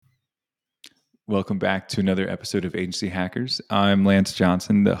Welcome back to another episode of Agency Hackers. I'm Lance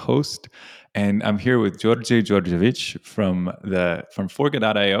Johnson, the host, and I'm here with Djordje Djordevic from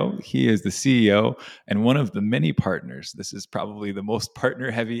Forga.io. He is the CEO and one of the many partners. This is probably the most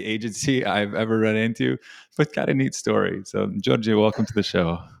partner-heavy agency I've ever run into, but got a neat story. So, Djordje, welcome to the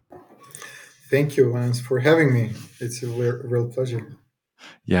show. Thank you, Lance, for having me. It's a real pleasure.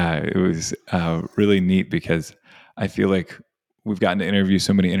 Yeah, it was really neat because I feel like we've gotten to interview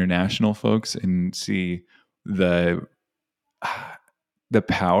so many international folks and see the the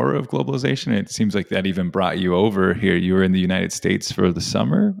power of globalization. It seems like that even brought you over here. You were in the United States for the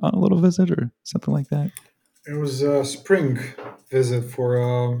summer on a little visit or something like that. It was a spring visit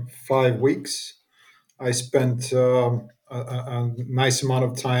for 5 weeks. I spent a nice amount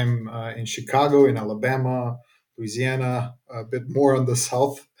of time in Chicago, in Alabama, Louisiana, a bit more on the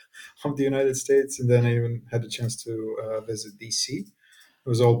south of the United States, and then I even had a chance to visit DC. It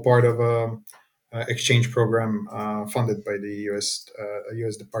was all part of a exchange program funded by the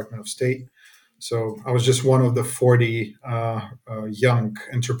U.S. Department of State. So I was just one of the 40 young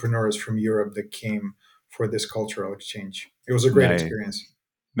entrepreneurs from Europe that came for this cultural exchange. It was a great Nice. experience.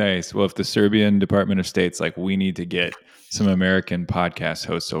 Nice. Well, if the Serbian Department of State's like, we need to get some American podcast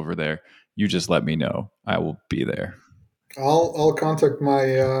hosts over there, you just let me know. I will be there. I'll contact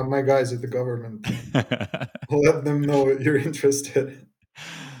my guys at the government and let them know you're interested.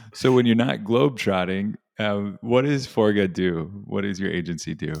 So when you're not globetrotting, what does Forga do? What does your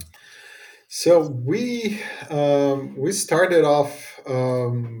agency do? So we started off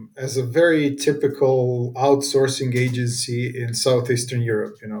as a very typical outsourcing agency in southeastern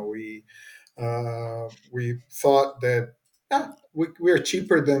Europe. We thought that we are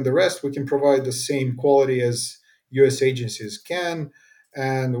cheaper than the rest. We can provide the same quality as U.S. agencies can,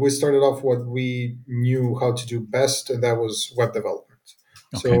 and we started off what we knew how to do best, and that was web development.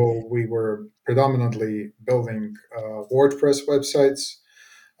 Okay. So we were predominantly building WordPress websites,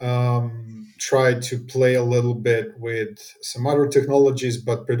 tried to play a little bit with some other technologies,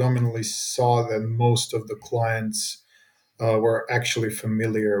 but predominantly saw that most of the clients were actually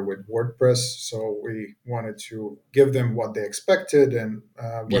familiar with WordPress. So we wanted to give them what they expected and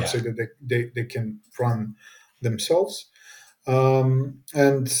Yeah. website that they can run themselves.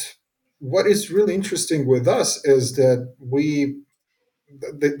 And what is really interesting with us is that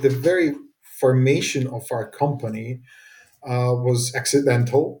the very formation of our company was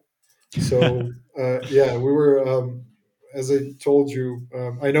accidental. So yeah, we were. As I told you,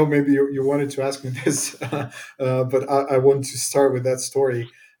 I know maybe you wanted to ask me this, but I want to start with that story.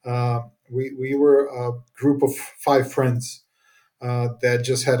 We were a group of five friends that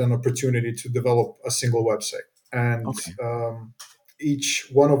just had an opportunity to develop a single website, and Okay. each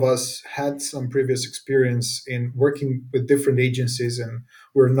one of us had some previous experience in working with different agencies, and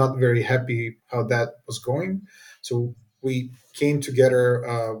we're not very happy how that was going. So we came together,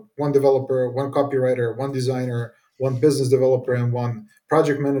 one developer, one copywriter, one designer, one business developer, and one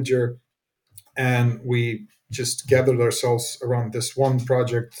project manager, and we just gathered ourselves around this one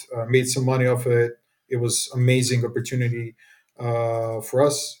project, made some money off of it. It was amazing opportunity for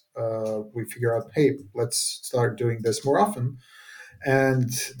us. We figure out, hey, let's start doing this more often, and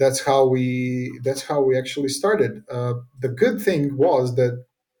that's how we actually started. The good thing was that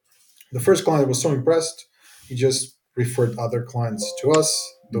the first client was so impressed, he just referred other clients to us.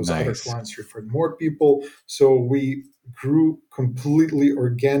 Those other Nice. clients referred more people. So we grew completely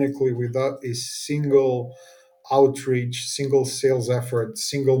organically without a single outreach, single sales effort,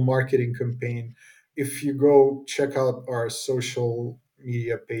 single marketing campaign. If you go check out our social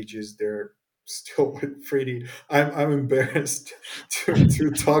media pages, they're still pretty. I'm embarrassed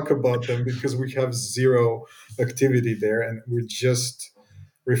to talk about them because we have zero activity there, and we're just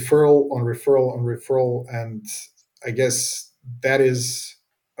referral on referral on referral. And I guess that is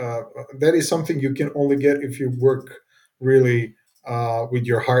that is something you can only get if you work really with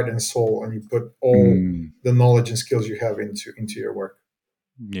your heart and soul, and you put all Mm, the knowledge and skills you have into your work.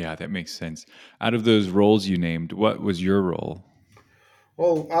 yeah, that makes sense. Out of those roles you named, what was your role?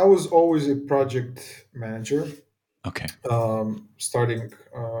 Well, I was always a project manager, Okay. starting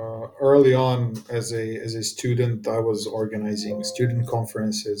early on as a student. I was organizing student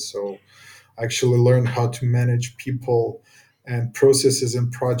conferences, so I actually learned how to manage people and processes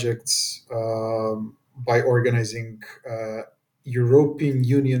and projects by organizing European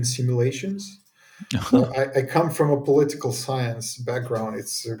Union simulations. So I come from a political science background.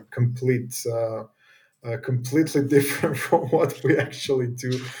 It's a completely different from what we actually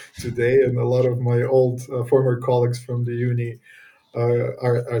do today. And a lot of my old former colleagues from the uni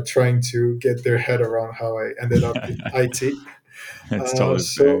are trying to get their head around how I ended up in IT. That's totally fair.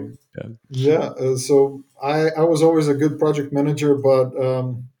 So Yeah. yeah, so I was always a good project manager, but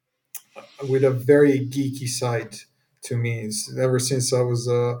with a very geeky side to me. Ever since I was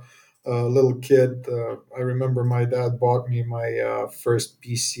a little kid, I remember my dad bought me my first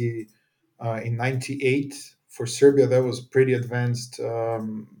PC in '98 for Serbia. That was pretty advanced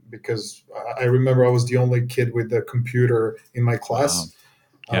because I remember I was the only kid with a computer in my Wow. class.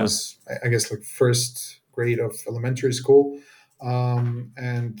 I Yeah. was, I guess, like first grade of elementary school. And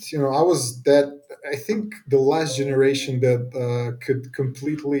I was that, I think, the last generation that could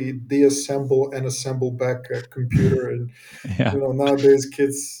completely deassemble and assemble back a computer. And Yeah. nowadays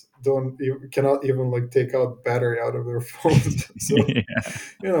kids cannot even like take out battery out of their phones. So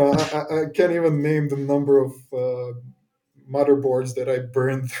Yeah. I can't even name the number of motherboards that I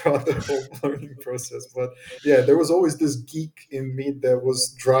burned throughout the whole learning process. But yeah, there was always this geek in me that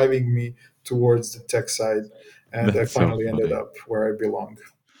was driving me towards the tech side, and I That's so finally ended funny. up where I belong.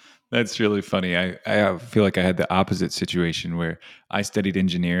 That's really funny. Feel like I had the opposite situation where I studied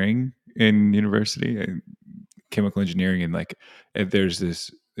engineering in university, chemical engineering, and like there's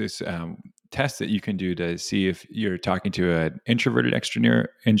this test that you can do to see if you're talking to an introverted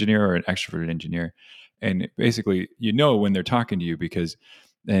engineer or an extroverted engineer, and basically when they're talking to you because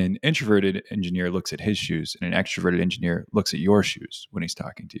an introverted engineer looks at his shoes and an extroverted engineer looks at your shoes when he's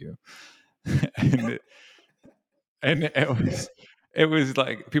talking to you. and and it was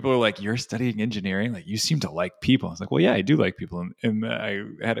like people were like, "You're studying engineering, like you seem to like people." I was like, "Well, yeah, I do like people." And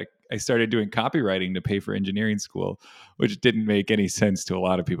I started doing copywriting to pay for engineering school, which didn't make any sense to a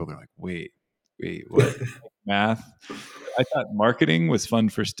lot of people. They're like, "Wait, what? Math?" I thought marketing was fun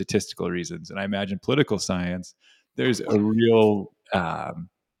for statistical reasons, and I imagine political science. There's a real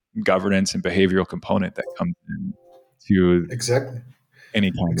governance and behavioral component that comes in to Exactly,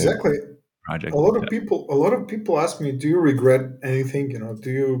 any kind of exactly. project like that. A lot of people ask me, "Do you regret anything?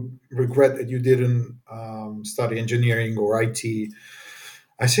 Do you regret that you didn't study engineering or IT?"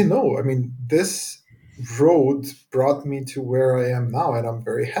 I say no. I mean, this road brought me to where I am now, and I'm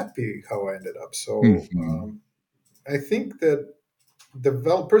very happy how I ended up. So Mhm. I think that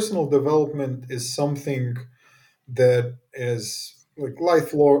personal development is something that is like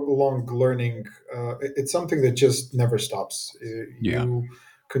lifelong learning. It's something that just never stops. Yeah. You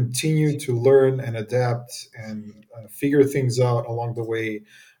continue to learn and adapt and figure things out along the way.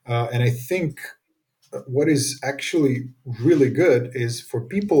 And I think what is actually really good is for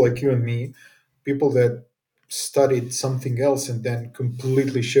people like you and me, people that studied something else and then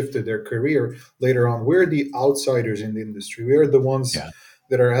completely shifted their career later on. We're the outsiders in the industry. We're the ones Yeah.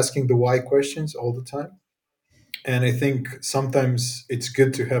 that are asking the why questions all the time. And I think sometimes it's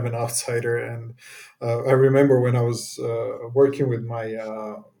good to have an outsider. And I remember when I was working with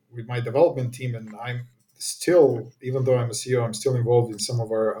my development team, and I'm still, even though I'm a CEO, I'm still involved in some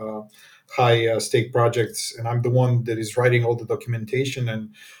of our high stake projects, and I'm the one that is writing all the documentation,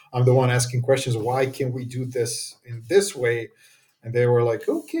 and I'm the one asking questions. Why can't we do this in this way? And they were like,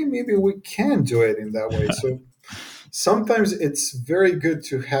 okay, maybe we can do it in that way. So sometimes it's very good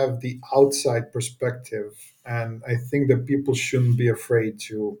to have the outside perspective, and I think that people shouldn't be afraid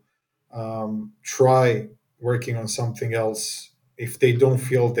to try working on something else if they don't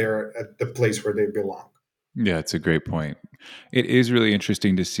feel they're at the place where they belong. Yeah, it's a great point. It is really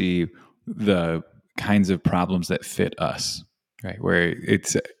interesting to see the kinds of problems that fit us, right? Where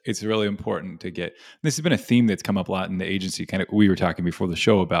it's really important to get. This has been a theme that's come up a lot in the agency. Kind of, we were talking before the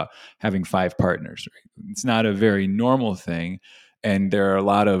show about having five partners. Right? It's not a very normal thing, and there are a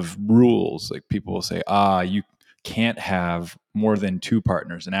lot of rules. Like people will say, you can't have more than two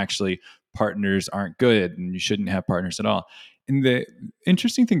partners, and actually, partners aren't good, and you shouldn't have partners at all. And the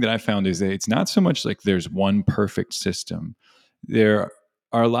interesting thing that I found is that it's not so much like there's one perfect system. There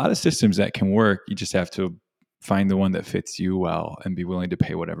are a lot of systems that can work. You just have to find the one that fits you well and be willing to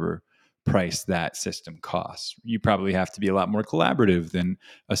pay whatever price that system costs. You probably have to be a lot more collaborative than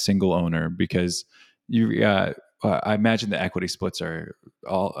a single owner because I imagine the equity splits are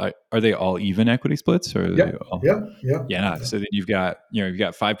they all even equity splits or are Yeah, they all yeah, yeah, yeah. yeah. So then you've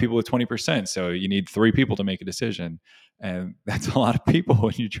got five people with 20%. So you need three people to make a decision. And that's a lot of people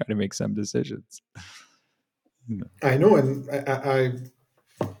when you try to make some decisions. Yeah. I know, and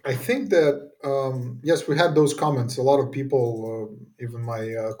I think that yes, we had those comments. A lot of people, even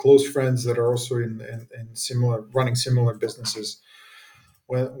my close friends that are also in similar running similar businesses,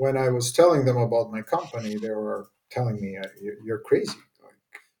 when I was telling them about my company, they were telling me, "You're crazy.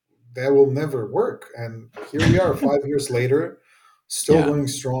 Like, that will never work." And here we are, 5 years later, still Yeah. going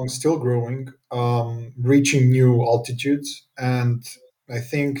strong, still growing, reaching new altitudes. And I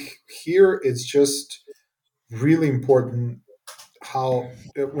think here it's just really important. how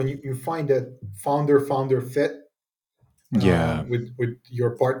when you find that founder fit Yeah. with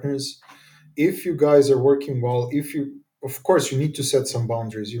your partners, if you guys are working well, if you, of course, you need to set some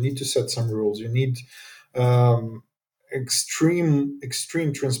boundaries, you need to set some rules, you need um, extreme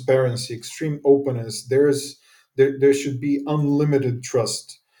transparency, extreme openness. There should be unlimited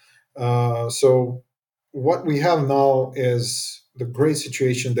trust. So what we have now is the great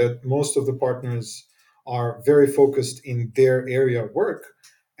situation that most of the partners are very focused in their area of work,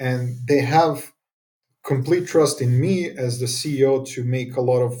 and they have complete trust in me as the CEO to make a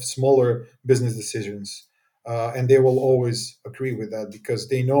lot of smaller business decisions. And they will always agree with that because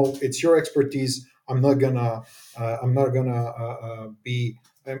they know it's your expertise. I'm not gonna be,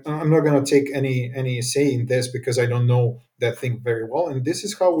 I'm not gonna take any say in this because I don't know that thing very well. And this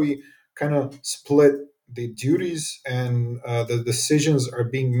is how we kind of split the duties, and the decisions are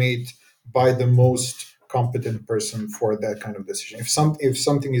being made by the most competent person for that kind of decision. If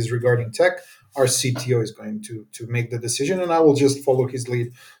something is regarding tech, our CTO is going to make the decision, and I will just follow his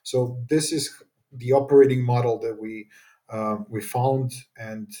lead. So this is the operating model that we found,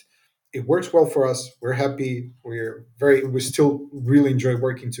 and it works well for us. We're happy. We still really enjoy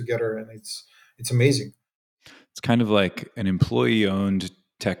working together, and it's amazing. It's kind of like an employee owned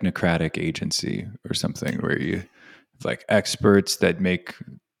technocratic agency or something where you have like experts that make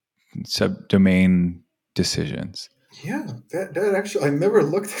subdomain decisions. Yeah, that actually, I never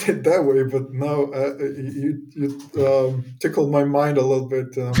looked at it that way, but now you tickled my mind a little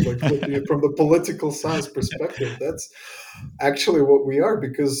bit. And I'm like looking at it from the political science perspective. That's actually what we are,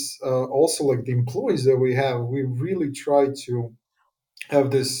 because also like the employees that we have, we really try to have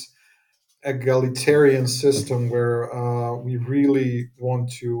this egalitarian system where we really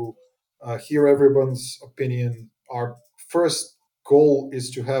want to hear everyone's opinion. Our first goal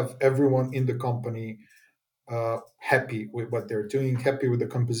is to have everyone in the company happy with what they're doing, happy with the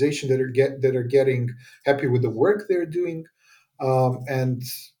compensation that are getting, happy with the work they're doing. And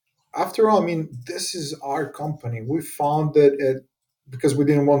after all, I mean, this is our company. We found that because we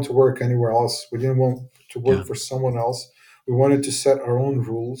didn't want to work anywhere else. We didn't want to Yeah. work for someone else. We wanted to set our own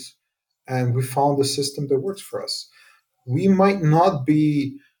rules, and we found a system that works for us. We might not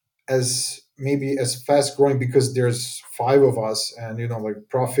be as maybe as fast growing because there's five of us, and like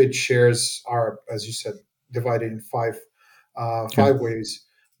profit shares are, as you said, divided in Yeah. five ways.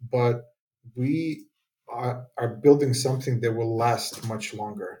 But we are building something that will last much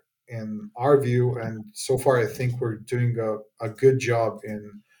longer in our view, and so far I think we're doing a good job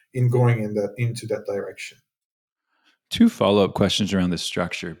in going into that direction. Two follow up questions around this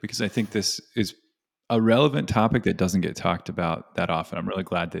structure, because I think this is a relevant topic that doesn't get talked about that often. I'm really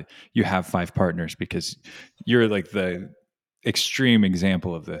glad that you have five partners because you're like the extreme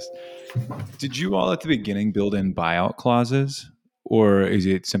example of this. Did you all at the beginning build in buyout clauses, or is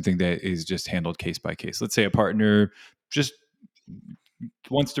it something that is just handled case by case? Let's say a partner just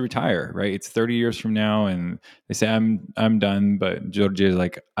wants to retire, right? It's 30 years from now, and they say, I'm done," but Djordje is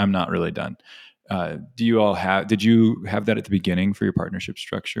like, "I'm not really done." Do you all have? Did you have that at the beginning for your partnership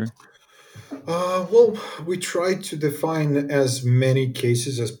structure? Well, we tried to define as many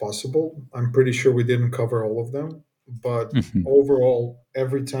cases as possible. I'm pretty sure we didn't cover all of them, but Mhm. overall,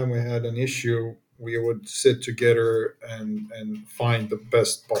 every time we had an issue, we would sit together and find the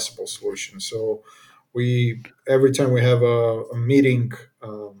best possible solution. So we every time we have a meeting,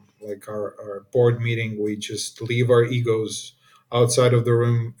 like our board meeting, we just leave our egos outside of the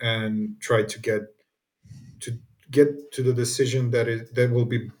room and try to get to the decision that will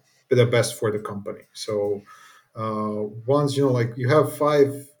be the best for the company. So once like you have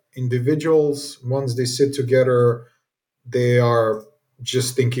five individuals, once they sit together, they are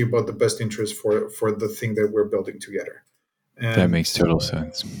just thinking about the best interest for the thing that we're building together. That And makes total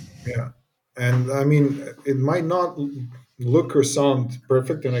sense. yeah, and I mean, it might not look or sound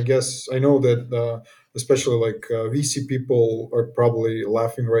perfect, and I guess I know that especially like VC people are probably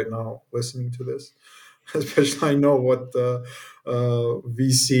laughing right now listening to this. Especially, I know what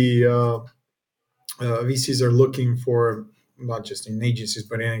VCs are looking for, not just in agencies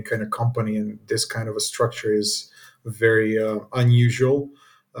but in any kind of company, and this kind of a structure is very unusual.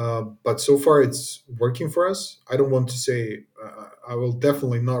 But so far, it's working for us. I don't want to say I will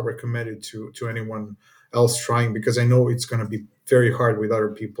definitely not recommend it to anyone else trying, because I know it's going to be very hard with other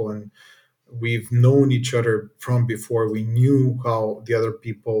people, and we've known each other from before. We knew how the other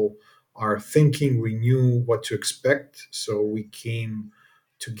people are thinking. We knew what to expect. So we came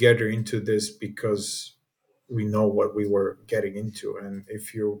together into this because we know what we were getting into. And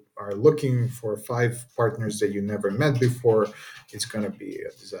if you are looking for five partners that you never met before, it's going to be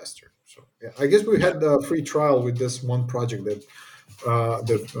a disaster. So yeah, I guess we Yeah. had a free trial with this one project that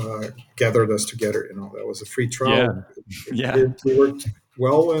gathered us together. That was a free trial. Yeah. We, Yeah. we worked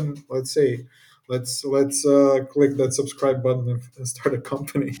well, and let's say, let's click that subscribe button and start a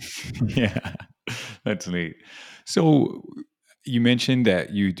company. Yeah. That's neat. So you mentioned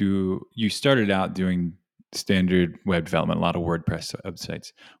that you started out doing standard web development, a lot of WordPress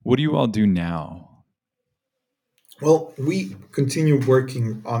websites. What do you all do now? Well, we continue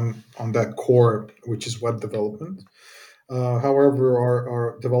working on that core, which is web development. However,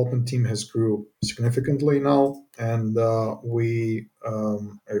 our development team has grew significantly now, and we,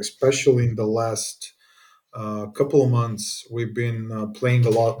 especially in the last couple of months, we've been playing a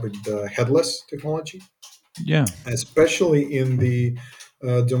lot with the headless technology, Yeah. especially in the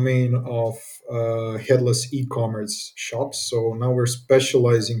domain of headless e-commerce shops. So now we're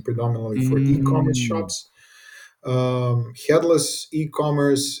specializing predominantly for e-commerce Mm, shops. Headless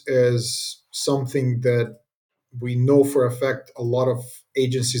e-commerce is something that we know for a fact a lot of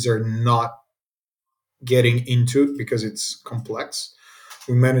agencies are not getting into because it's complex.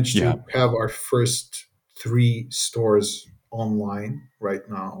 We managed yeah. to have our first three stores online right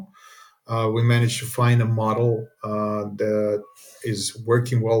now. We managed to find a model that is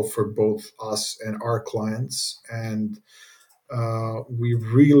working well for both us and our clients. And we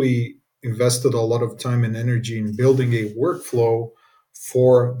really invested a lot of time and energy in building a workflow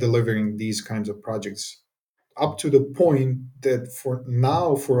for delivering these kinds of projects, up to the point that for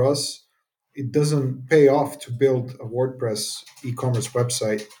now, for us, it doesn't pay off to build a WordPress e-commerce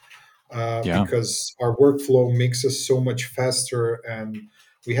website, Yeah. because our workflow makes us so much faster, and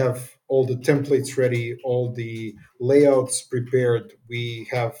we have all the templates ready, all the layouts prepared, we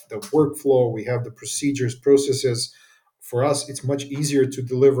have the workflow, we have the procedures, processes. For us, it's much easier to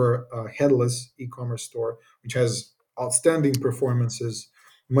deliver a headless e-commerce store, which has outstanding performances,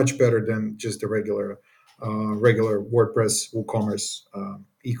 much better than just a regular WordPress WooCommerce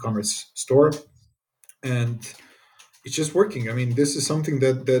e-commerce store. And it's just working. I mean, this is something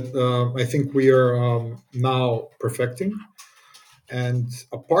that I think we are now perfecting. And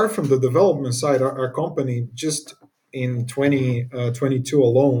apart from the development side, our company just in 2022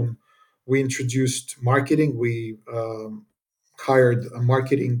 alone, we introduced marketing. We hired a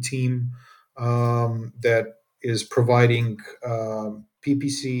marketing team that is providing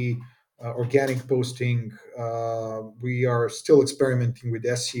PPC, organic posting. We are still experimenting with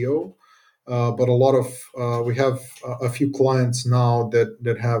SEO, but a lot of we have a few clients now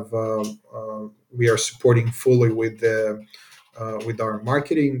that have we are supporting fully with our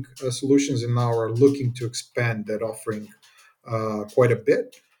marketing solutions, and now are looking to expand that offering quite a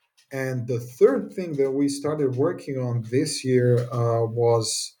bit. And the third thing that we started working on this year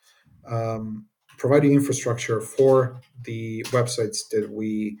was providing infrastructure for the websites that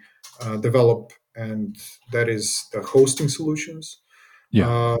we develop, and that is the hosting solutions.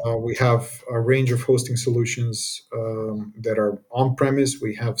 Yeah. We have a range of hosting solutions that are on premise.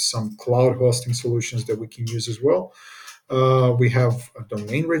 We have some cloud hosting solutions that we can use as well. We have a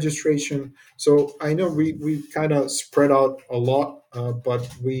domain registration. So I know we kind of spread out a lot, but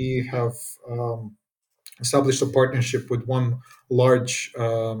we have established a partnership with one large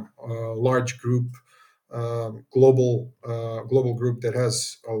group, global group that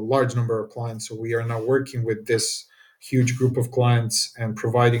has a large number of clients. So we are now working with this huge group of clients and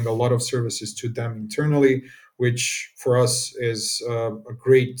providing a lot of services to them internally, which for us is a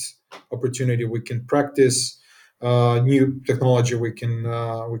great opportunity. We can practice new technology. We can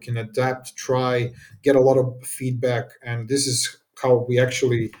adapt, try, get a lot of feedback, and this is how we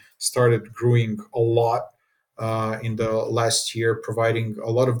actually started growing a lot in the last year, providing a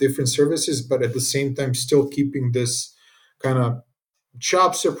lot of different services, but at the same time still keeping this kind of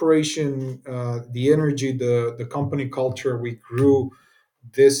job separation, the energy, the company culture. We grew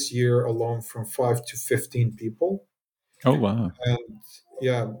this year alone from 5 to 15 people, Oh wow. and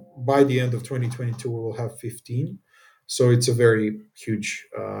yeah, by the end of 2022 we will have 15. So it's a very huge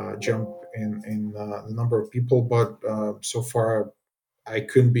jump in the number of people, but so far I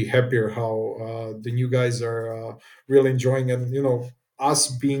couldn't be happier how the new guys are really enjoying. And us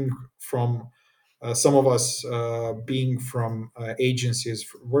being from some of us being from agencies,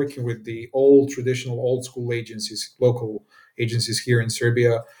 working with the old traditional old school agencies, local agencies here in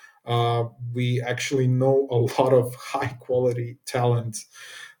Serbia. We actually know a lot of high quality talent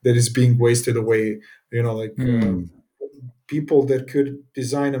that is being wasted away. Like Hmm. people that could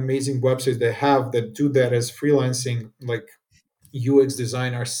design amazing websites, that do that as freelancing, like UX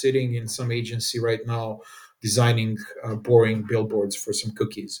design, are sitting in some agency right now designing boring billboards for some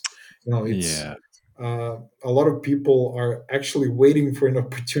cookies. It's Yeah. a lot of people are actually waiting for an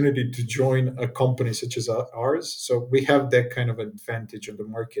opportunity to join a company such as ours. So we have that kind of advantage on the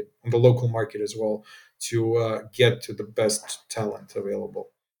market, on the local market as well, to get to the best talent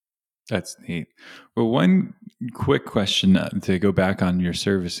available. That's neat. Well, one quick question to go back on your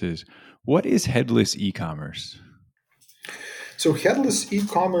services. What is headless e-commerce? So headless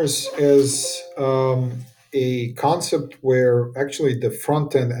e-commerce is a concept where actually the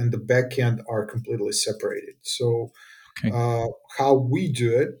front end and the back end are completely separated. So Okay. how we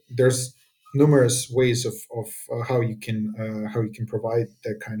do it, there's numerous ways of how you can provide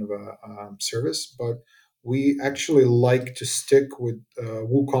that kind of a service, but we actually like to stick with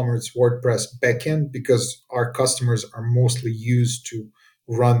WooCommerce WordPress backend because our customers are mostly used to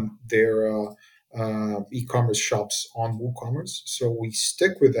run their e-commerce shops on WooCommerce. So we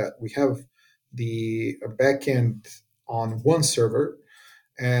stick with that. We have the backend on one server,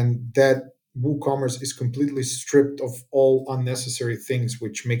 and that WooCommerce is completely stripped of all unnecessary things,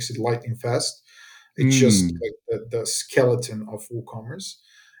 which makes it light and fast. It's just Mm. like the skeleton of WooCommerce.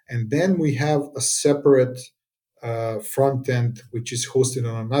 And then we have a separate front end, which is hosted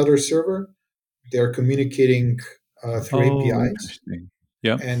on another server. They're communicating through Oh, APIs. interesting.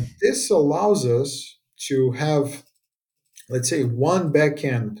 Yep. And this allows us to have, let's say, one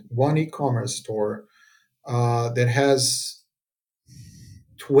backend, one e commerce store that has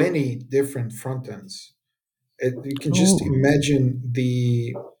 20 different front ends. You can just Oh, imagine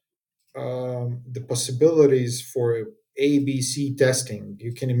the possibilities for ABC testing.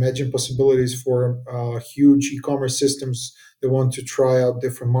 You can imagine possibilities for huge e-commerce systems that want to try out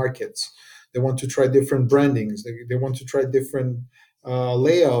different markets. They want to try different brandings. They want to try different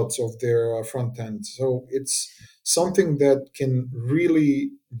layouts of their front end. So it's something that can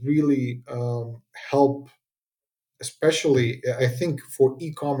really, really help, especially I think for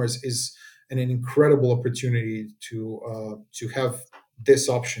e-commerce is an incredible opportunity to have this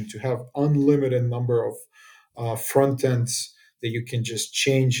option, to have unlimited number of front ends that you can just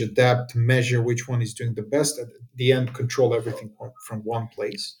change, adapt, measure which one is doing the best. At the end, control everything from one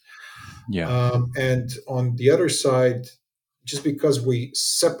place. yeah. And on the other side, just because we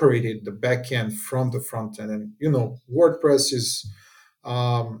separated the back end from the front end, and WordPress is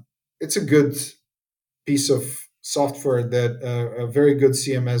it's a good piece of software that a very good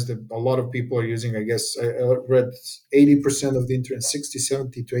CMS that a lot of people are using. I guess I read 80% of the internet, 60,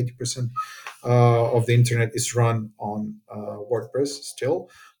 70 to 80% of the internet is run on WordPress still,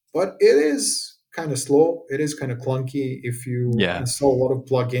 but it is kind of slow. It is kind of clunky. If you Yeah. install a lot of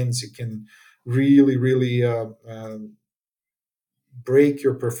plugins, it can really, really break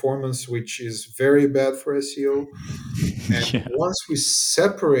your performance, which is very bad for SEO. And Yeah. once we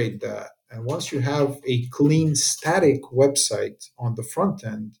separate that, and once you have a clean static website on the front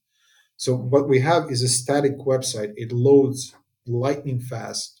end, so what we have is a static website. It loads lightning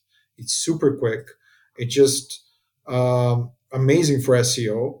fast. It's super quick. It's just amazing for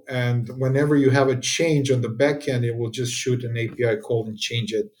SEO. And whenever you have a change on the back end, it will just shoot an API call and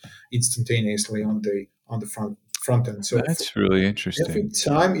change it instantaneously on the front end. So for That's really every interesting.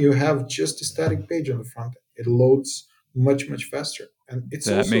 time you have just a static page on the front, it loads much faster, and it's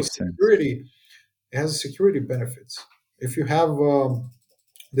That also makes sense. security. It has security benefits. If you have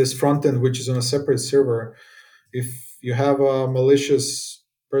this front end, which is on a separate server, if you have a malicious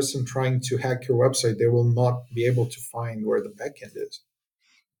person trying to hack your website, they will not be able to find where the backend is.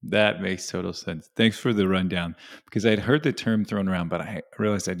 That makes total sense. Thanks for the rundown because I'd heard the term thrown around, but I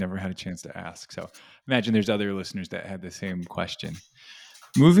realized I'd never had a chance to ask. So imagine there's other listeners that had the same question.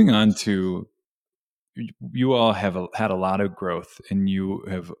 Moving on to you all have had a lot of growth and you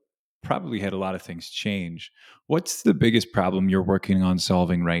have probably had a lot of things change. What's the biggest problem you're working on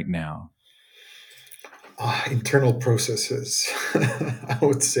solving right now? Internal processes. I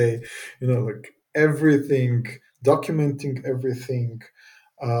would say, like everything, documenting everything,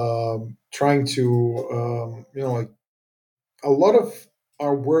 trying to, like a lot of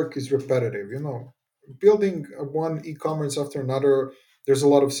our work is repetitive. Building one e-commerce after another, there's a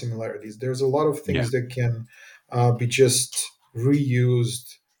lot of similarities. There's a lot of Yeah. things that can be just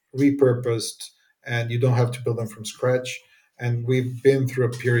reused, repurposed, and you don't have to build them from scratch. And we've been through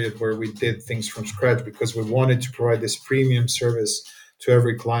a period where we did things from scratch because we wanted to provide this premium service to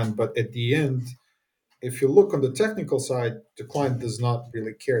every client. But at the end, if you look on the technical side, the client does not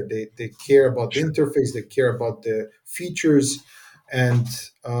really care. They care about the Sure. interface, they care about the features, and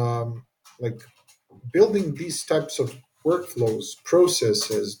like building these types of workflows,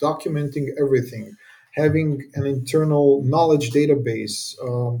 processes, documenting everything, having an internal knowledge database,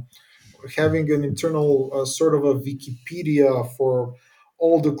 having an internal sort of a Wikipedia for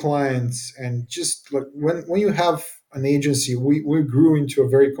all the clients. And just like when you have an agency, we grew into a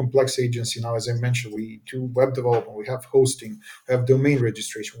very complex agency now. As I mentioned, we do web development, we have hosting, we have domain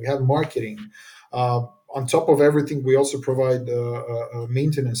registration, we have marketing. On top of everything, we also provide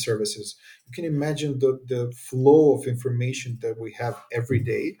maintenance services. You can imagine the flow of information that we have every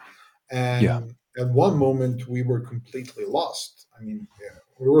day. Yeah. And at one moment, we were completely lost. I mean, yeah,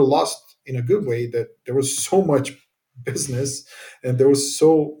 we were lost in a good way, that there was so much business and there was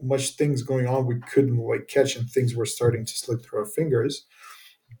so much things going on we couldn't like catch, and things were starting to slip through our fingers.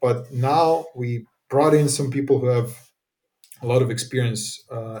 But now we brought in some people who have a lot of experience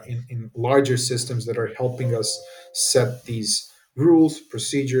in larger systems that are helping us set these rules,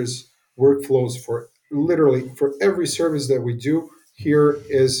 procedures, workflows for literally for every service that we do. Here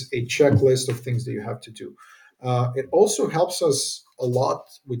is a checklist of things that you have to do. It also helps us a lot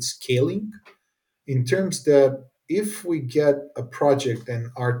with scaling, in terms that if we get a project and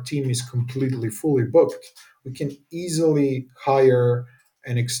our team is completely fully booked, we can easily hire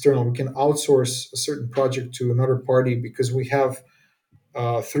an external. We can outsource a certain project to another party, because we have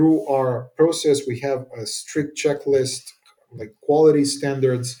through our process, we have a strict checklist, like quality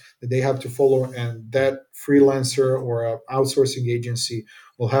standards that they have to follow, and that freelancer or a outsourcing agency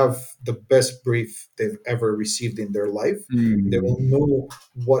will have the best brief they've ever received in their life. They will Mm. know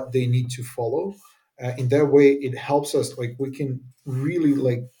what they need to follow. In that way, it helps us, like we can really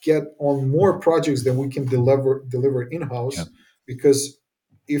like get on more projects than we can deliver in Yeah. house, because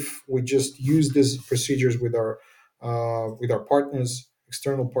if we just use these procedures with our partners,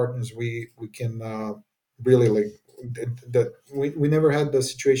 external partners, we can really like that. We never had the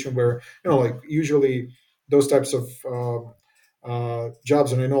situation where, like usually those types of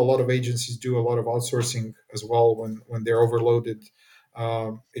jobs, and I know a lot of agencies do a lot of outsourcing as well when they're overloaded.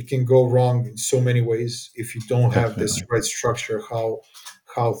 It can go wrong in so many ways if you don't have this Definitely. right structure,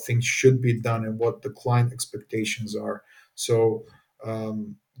 how things should be done and what the client expectations are. So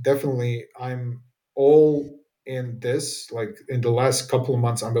definitely, I'm all in this. Like in the last couple of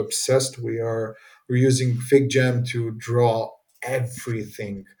months, I'm obsessed. We're using FigJam to draw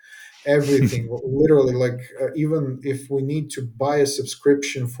everything, everything literally, like even if we need to buy a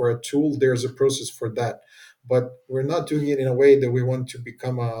subscription for a tool, there's a process for that. But we're not doing it in a way that we want to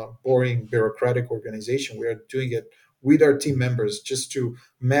become a boring bureaucratic organization. We are doing it with our team members, just to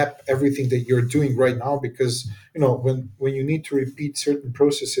map everything that you're doing right now. Because when you need to repeat certain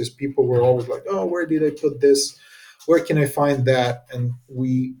processes, people were always like, oh, where did I put this, where can I find that? And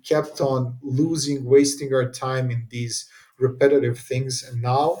we kept on wasting our time in these repetitive things. And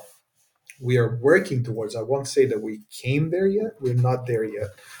now we are working towards, I won't say that we came there yet, we're not there yet,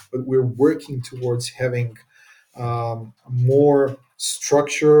 but we're working towards having more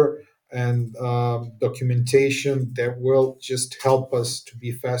structure and documentation that will just help us to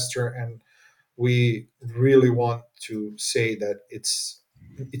be faster. And we really want to say that it's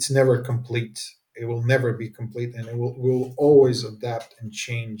never complete. It will never be complete, and will always adapt and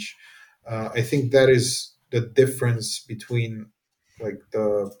change. I think that is the difference between like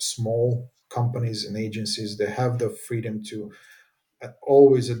the small companies and agencies that have the freedom to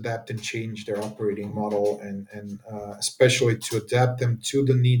always adapt and change their operating model, and especially to adapt them to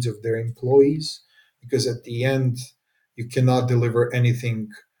the needs of their employees. Because at the end, you cannot deliver anything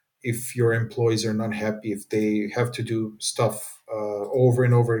if your employees are not happy, if they have to do stuff over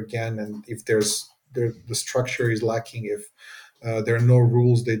and over again, and if the structure is lacking, if there are no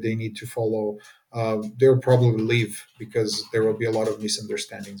rules that they need to follow. They'll probably leave because there will be a lot of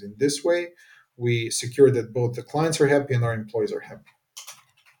misunderstandings. In this way, we secure that both the clients are happy and our employees are happy.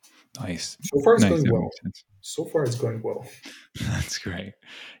 Nice. So far, it's Nice. going That well. makes sense. So far, it's going well. That's great.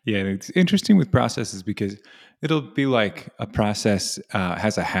 Yeah, and it's interesting with processes because it'll be like a process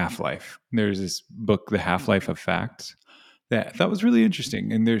has a half life. There's this book, The Half Life of Facts, that I thought was really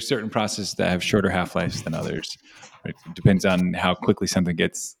interesting. And there's certain processes that have shorter half lives than others. Right? It depends on how quickly something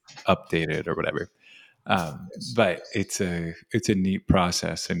gets updated or whatever. Yes. But it's a neat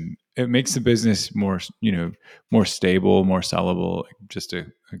process, and it makes the business more more stable, more sellable. Just a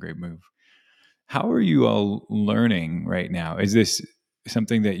great move. How are you all learning right now? Is this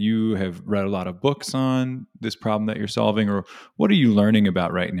something that you have read a lot of books on, this problem that you're solving, or what are you learning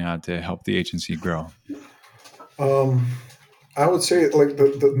about right now to help the agency grow? Um, I would say like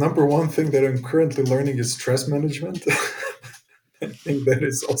the number one thing that I'm currently learning is stress management. I think that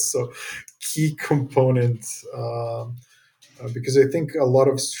is also key component, because I think a lot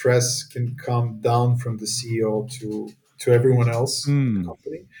of stress can come down from the CEO to everyone else in the Mm,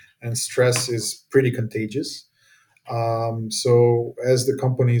 company, and stress is pretty contagious. So as the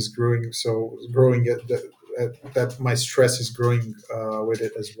company is growing, that my stress is growing with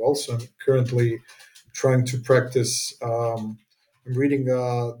it as well. So I'm currently trying to practice. I'm reading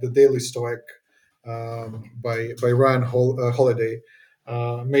the Daily Stoic by Ryan Holiday.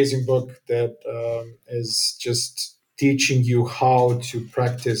 Amazing book that is just teaching you how to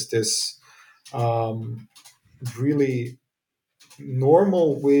practice this um, really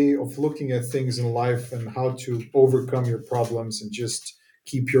normal way of looking at things in life and how to overcome your problems and just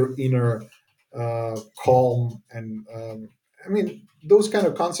keep your inner calm. And I mean, those kind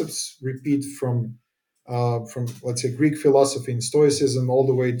of concepts repeat from let's say Greek philosophy and Stoicism all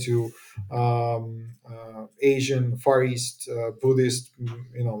the way to Asian, Far East, Buddhist,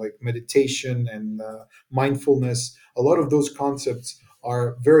 like meditation and mindfulness. A lot of those concepts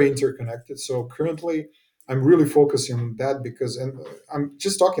are very interconnected. So currently, I'm really focusing on that because, and I'm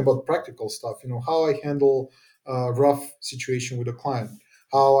just talking about practical stuff. How I handle a rough situation with a client,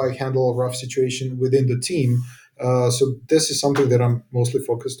 how I handle a rough situation within the team. So this is something that I'm mostly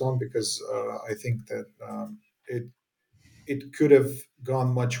focused on because I think that it it could have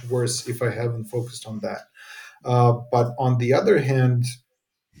gone much worse if I haven't focused on that. But on the other hand,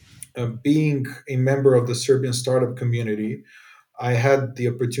 being a member of the Serbian startup community, I had the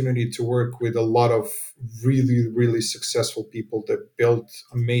opportunity to work with a lot of really, really successful people that built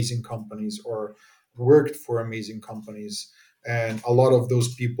amazing companies or worked for amazing companies. And a lot of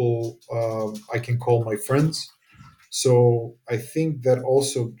those people I can call my friends. So I think that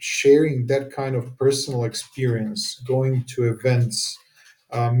also sharing that kind of personal experience, going to events,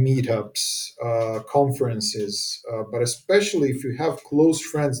 meetups, conferences, but especially if you have close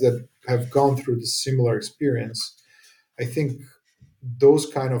friends that have gone through the similar experience, I think those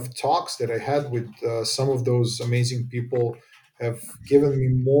kind of talks that I had with some of those amazing people have given me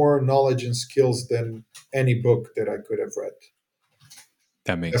more knowledge and skills than any book that I could have read.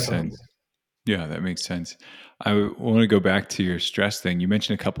 That makes Definitely. sense. Yeah, that makes sense. I want to go back to your stress thing. You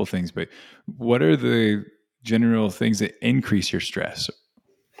mentioned a couple things, but what are the general things that increase your stress?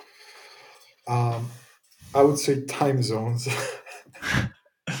 Um, I would say time zones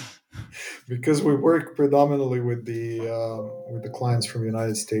because we work predominantly with the clients from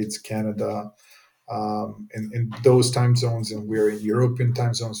United States, Canada, in those time zones, and we're in European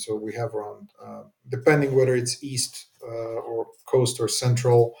time zones. So we have around, depending whether it's east or coast or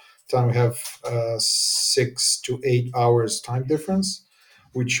central time, we have 6 to 8 hours time difference,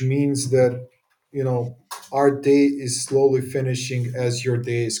 which means that you know our day is slowly finishing as your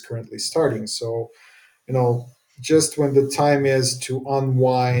day is currently starting. So you know just when the time is to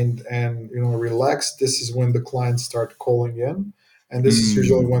unwind and relax, this is when the clients start calling in, and this is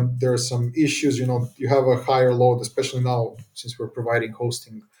usually Mm, when there are some issues. You have a higher load, especially now since we're providing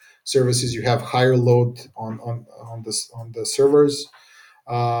hosting services. You have higher load on the servers.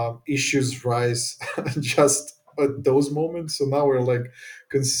 Issues rise just at those moments. So now we're like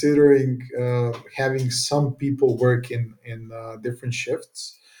considering having some people work in different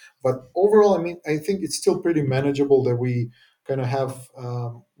shifts. But overall, I mean, I think it's still pretty manageable that we kind of have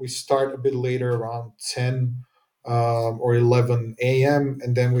we start a bit later around 10 or 11 a.m.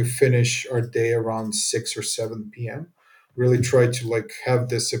 and then we finish our day around 6 or 7 p.m. Really try to like have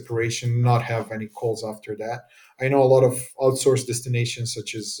this separation, not have any calls after that. I know a lot of outsourced destinations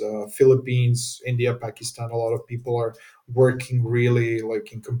such as Philippines, India, Pakistan. A lot of people are working really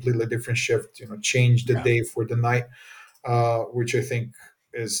like in completely different shift. Change the yeah. day for the night, which I think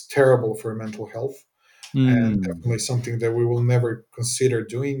is terrible for mental health and Mm, definitely something that we will never consider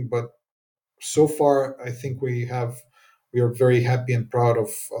doing. But so far, I think we are very happy and proud of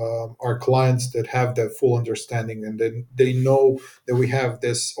our clients that have that full understanding, and then they know that we have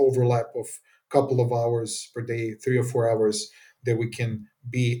this overlap of couple of hours per day, 3 or 4 hours that we can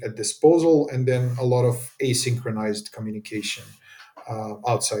be at disposal, and then a lot of asynchronized communication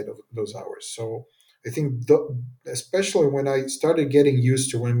outside of those hours. So I think, especially when I started getting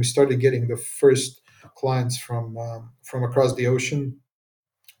used to when we started getting the first clients from across the ocean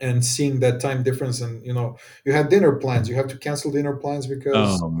and seeing that time difference, and you have dinner plans, you have to cancel dinner plans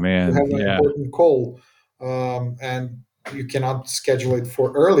because oh you have man, an yeah, important call, and you cannot schedule it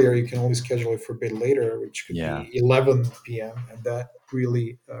for earlier, you can only schedule it for a bit later, which could yeah. be 11 p.m., and that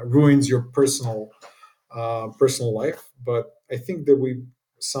really ruins your personal life. But I think that we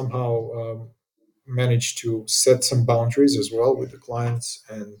somehow managed to set some boundaries as well with the clients,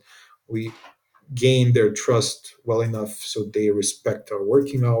 and we gain their trust well enough so they respect our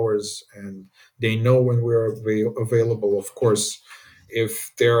working hours and they know when we're available. Of course,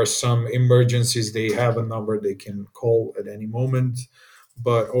 if there are some emergencies, they have a number they can call at any moment.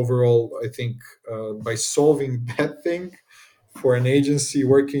 But overall, I think by solving that thing, for an agency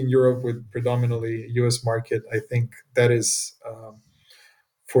working in Europe with predominantly U.S. market, I think that is,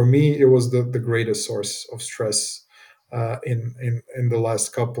 for me, it was the greatest source of stress in the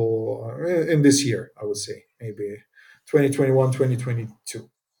last couple in this year. I would say maybe 2021, 2022.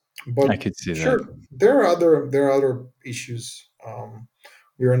 But I could see that. sure, there are other issues.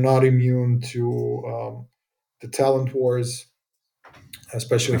 We are not immune to the talent wars,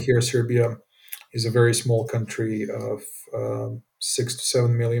 especially here. Serbia is a very small country of 6 to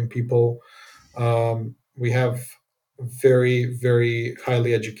 7 million people. We have very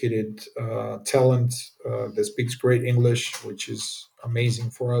highly educated talent that speaks great English, which is amazing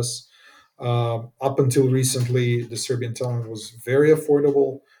for us. Up until recently, the Serbian talent was very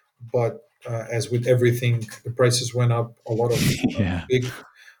affordable, but as with everything, the prices went up. A lot of Yeah. big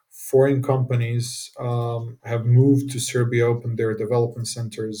foreign companies have moved to Serbia, opened their development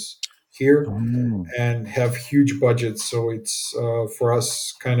centers here, Oh, and have huge budgets. So it's for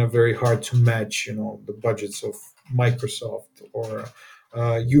us kind of very hard to match, the budgets of Microsoft or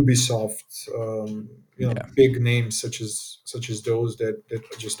Ubisoft. yeah. Big names such as those that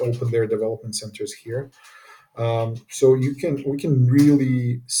just open their development centers here. So we can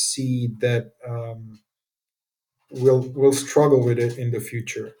really see that we'll struggle with it in the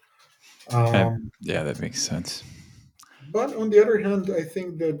future. Yeah, that makes sense. But on the other hand, I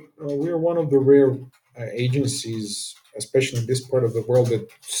think that we're one of the rare agencies, especially in this part of the world, that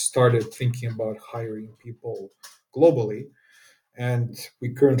started thinking about hiring people globally. And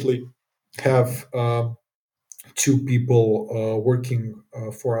we currently have two people working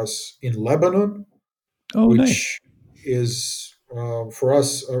for us in Lebanon, Oh, nice. which is for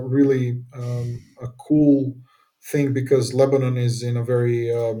us a really a cool thing because Lebanon is in a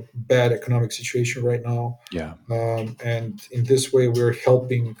very bad economic situation right now, Yeah. and in this way we're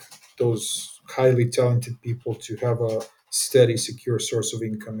helping those highly talented people to have a steady, secure source of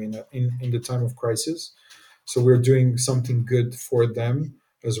income in the time of crisis. So we're doing something good for them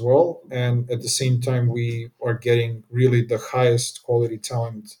as well, and at the same time we are getting really the highest quality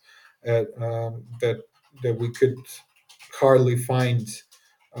talent that we could hardly find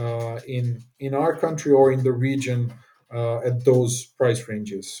in our country or in the region at those price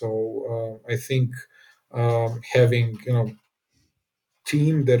ranges. So I think having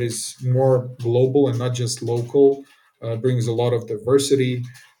team that is more global and not just local brings a lot of diversity,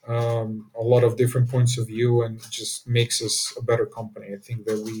 a lot of different points of view, and just makes us a better company. I think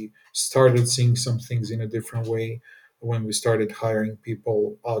that we started seeing some things in a different way when we started hiring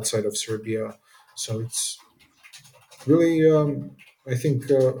people outside of Serbia. So it's really, I think,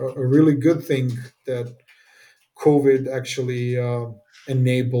 a really good thing that COVID actually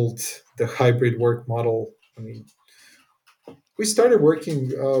enabled the hybrid work model. I mean, we started working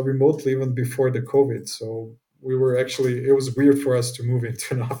remotely even before the COVID, so we were actually, it was weird for us to move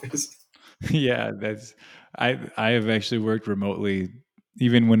into an office. Yeah, that's I have actually worked remotely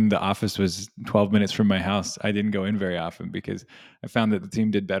even when the office was 12 minutes from my house. I didn't go in very often because I found that the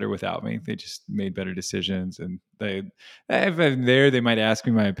team did better without me. They just made better decisions, and if I'm there, they might ask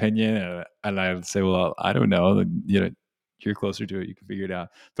me my opinion, and I would say, "Well, I don't know. You're closer to it. You can figure it out."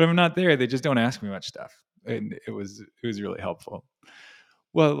 But if I'm not there, they just don't ask me much stuff, and it was really helpful.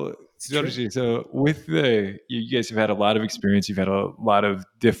 Well, It's true. Djordje, so with you guys have had a lot of experience. You've had a lot of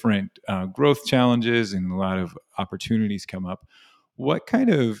different growth challenges and a lot of opportunities come up. What kind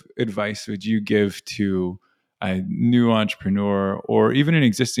of advice would you give to a new entrepreneur or even an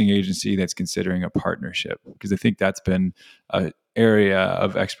existing agency that's considering a partnership? Because I think that's been an area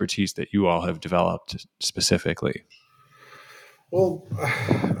of expertise that you all have developed specifically. Well,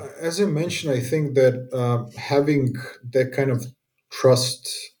 as I mentioned, I think that having that kind of trust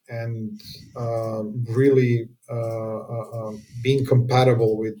and really being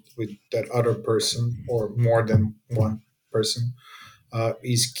compatible with that other person or more than one person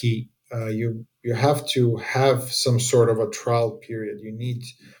is key. You have to have some sort of a trial period. You need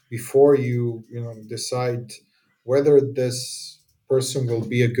before you decide whether this person will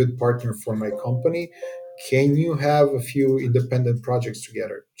be a good partner for my company. Can you have a few independent projects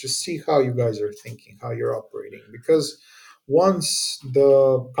together? Just see how you guys are thinking, how you're operating. Because once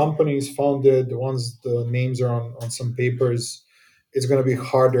the company is founded, once the names are on some papers, it's going to be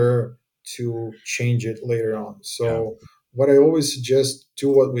harder to change it later on. Yeah. So what I always suggest, do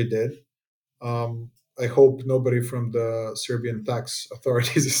what we did. I hope nobody from the Serbian tax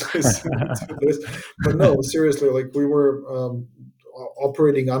authorities is listening to this. But no, seriously, like we were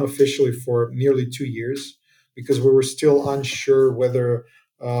operating unofficially for nearly 2 years because we were still unsure whether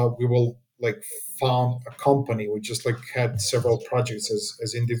we will like found a company. We just like had several projects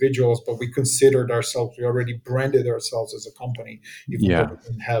as individuals, but we considered ourselves, we already branded ourselves as a company, even though Yeah. we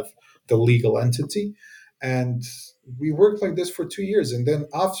didn't have the legal entity. And we worked like this for 2 years. And then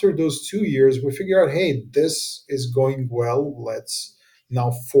after those 2 years, we figured out, hey, this is going well. Let's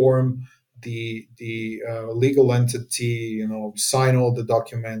now form the legal entity, sign all the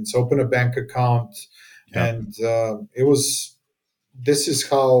documents, open a bank account. Yep. And it was this is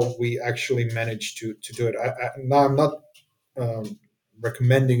how we actually managed to do it. Now I'm not um,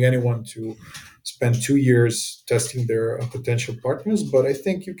 recommending anyone to spend 2 years testing their potential partners, but I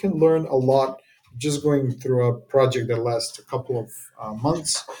think you can learn a lot just going through a project that lasts a couple of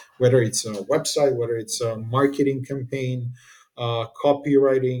months, whether it's a website, whether it's a marketing campaign,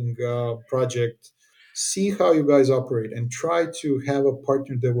 copywriting project. See how you guys operate and try to have a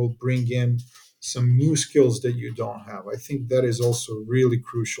partner that will bring in some new skills that you don't have. I think that is also really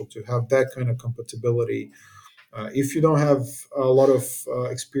crucial to have that kind of compatibility. If you don't have a lot of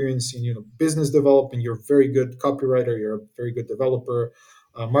experience in business development, you're a very good copywriter, you're a very good developer,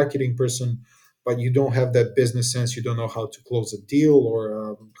 marketing person, but you don't have that business sense, you don't know how to close a deal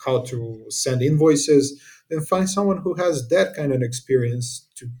or how to send invoices, then find someone who has that kind of experience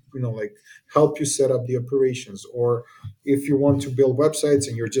to like help you set up the operations. Or if you want to build websites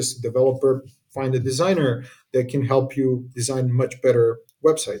and you're just a developer, find a designer that can help you design much better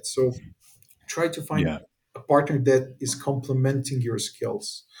websites. So try to find Yeah. a partner that is complementing your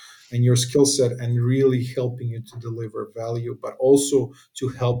skills and your skill set and really helping you to deliver value, but also to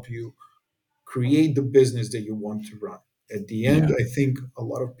help you create the business that you want to run. At the end, Yeah. I think a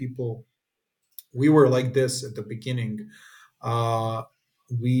lot of people, we were like this at the beginning. Uh,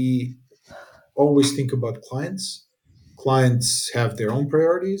 we always think about clients. Clients have their own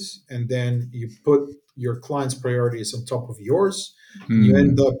priorities, and then you put your clients' priorities on top of yours, and you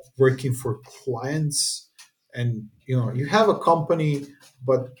end Mm. up working for clients. And you have a company,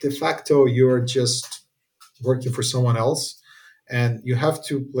 but de facto you're just working for someone else. And you have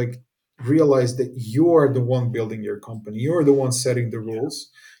to like realize that you are the one building your company, you're the one setting the rules,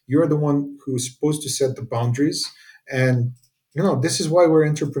 you're the one who's supposed to set the boundaries. And this is why we're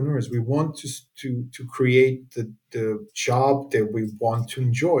entrepreneurs. We want to create the job that we want to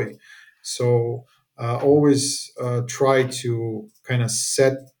enjoy. So always try to kind of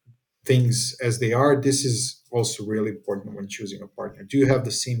set things as they are. This is also really important when choosing a partner. Do you have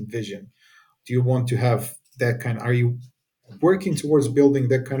the same vision? Do you want to have that kind? Are you working towards building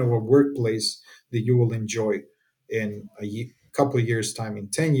that kind of a workplace that you will enjoy in couple of years time, in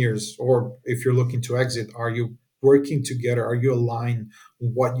 10 years? Or if you're looking to exit, are you working together? Are you aligned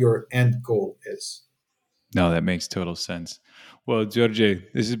what your end goal is? No, that makes total sense. Well, Djordje,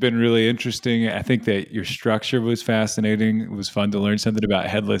 this has been really interesting. I think that your structure was fascinating. It was fun to learn something about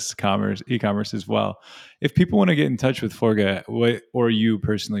headless commerce, e-commerce as well. If people want to get in touch with Forga, what or you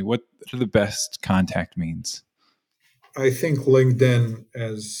personally, what are the best contact means? I think LinkedIn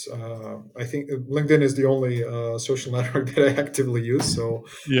is the only social network that I actively use. So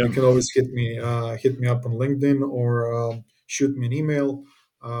Yeah. you can always hit me up on LinkedIn or shoot me an email.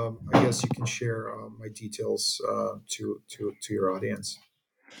 I guess you can share my details to your audience.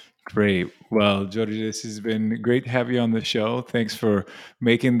 Great. Well, Jody, this has been great to have you on the show. Thanks for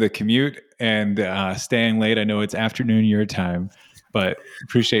making the commute and staying late. I know it's afternoon your time, but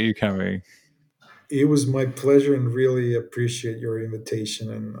appreciate you coming. It was my pleasure and really appreciate your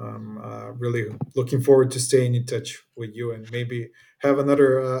invitation. And I'm really looking forward to staying in touch with you and maybe have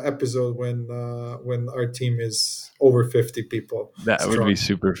another episode when our team is over 50 people That would be strong.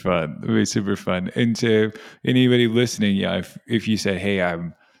 super fun. It would be super fun. And to anybody listening, yeah, if you said, "Hey,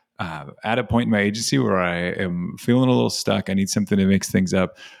 I'm at a point in my agency where I am feeling a little stuck. I need something to mix things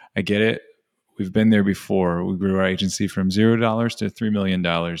up." I get it. We've been there before. We grew our agency from $0 to $3 million,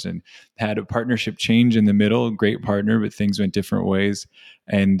 and had a partnership change in the middle. Great partner, but things went different ways,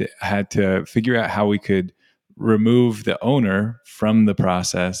 and had to figure out how we could remove the owner from the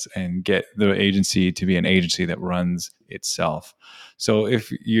process and get the agency to be an agency that runs itself. So if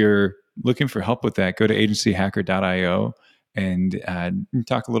you're looking for help with that, go to agencyhacker.io and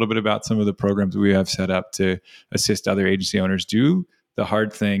talk a little bit about some of the programs we have set up to assist other agency owners do the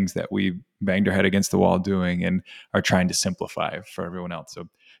hard things that we banged our head against the wall doing and are trying to simplify for everyone else. So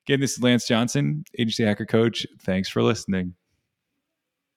again, this is Lance Johnson, Agency Hacker Coach. Thanks for listening.